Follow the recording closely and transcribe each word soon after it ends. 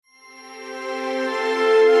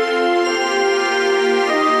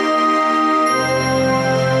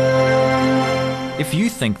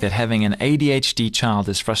think that having an ADHD child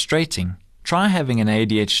is frustrating, try having an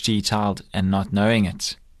ADHD child and not knowing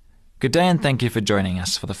it. Good day and thank you for joining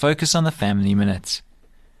us for the Focus on the Family Minute.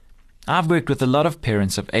 I've worked with a lot of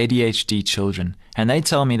parents of ADHD children, and they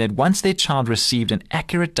tell me that once their child received an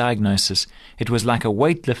accurate diagnosis, it was like a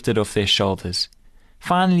weight lifted off their shoulders.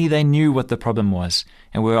 Finally, they knew what the problem was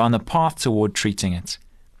and were on the path toward treating it.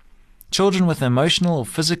 Children with emotional or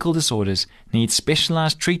physical disorders need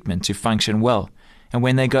specialized treatment to function well, and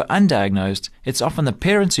when they go undiagnosed, it's often the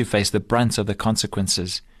parents who face the brunt of the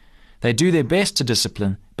consequences. They do their best to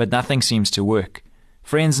discipline, but nothing seems to work.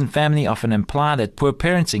 Friends and family often imply that poor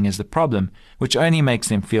parenting is the problem, which only makes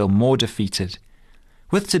them feel more defeated.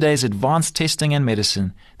 With today's advanced testing and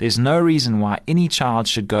medicine, there's no reason why any child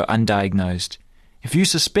should go undiagnosed. If you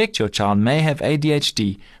suspect your child may have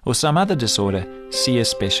ADHD or some other disorder, see a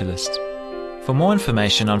specialist. For more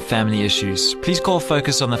information on family issues, please call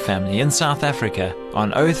Focus on the Family in South Africa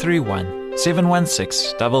on 031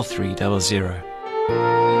 716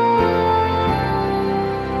 3300.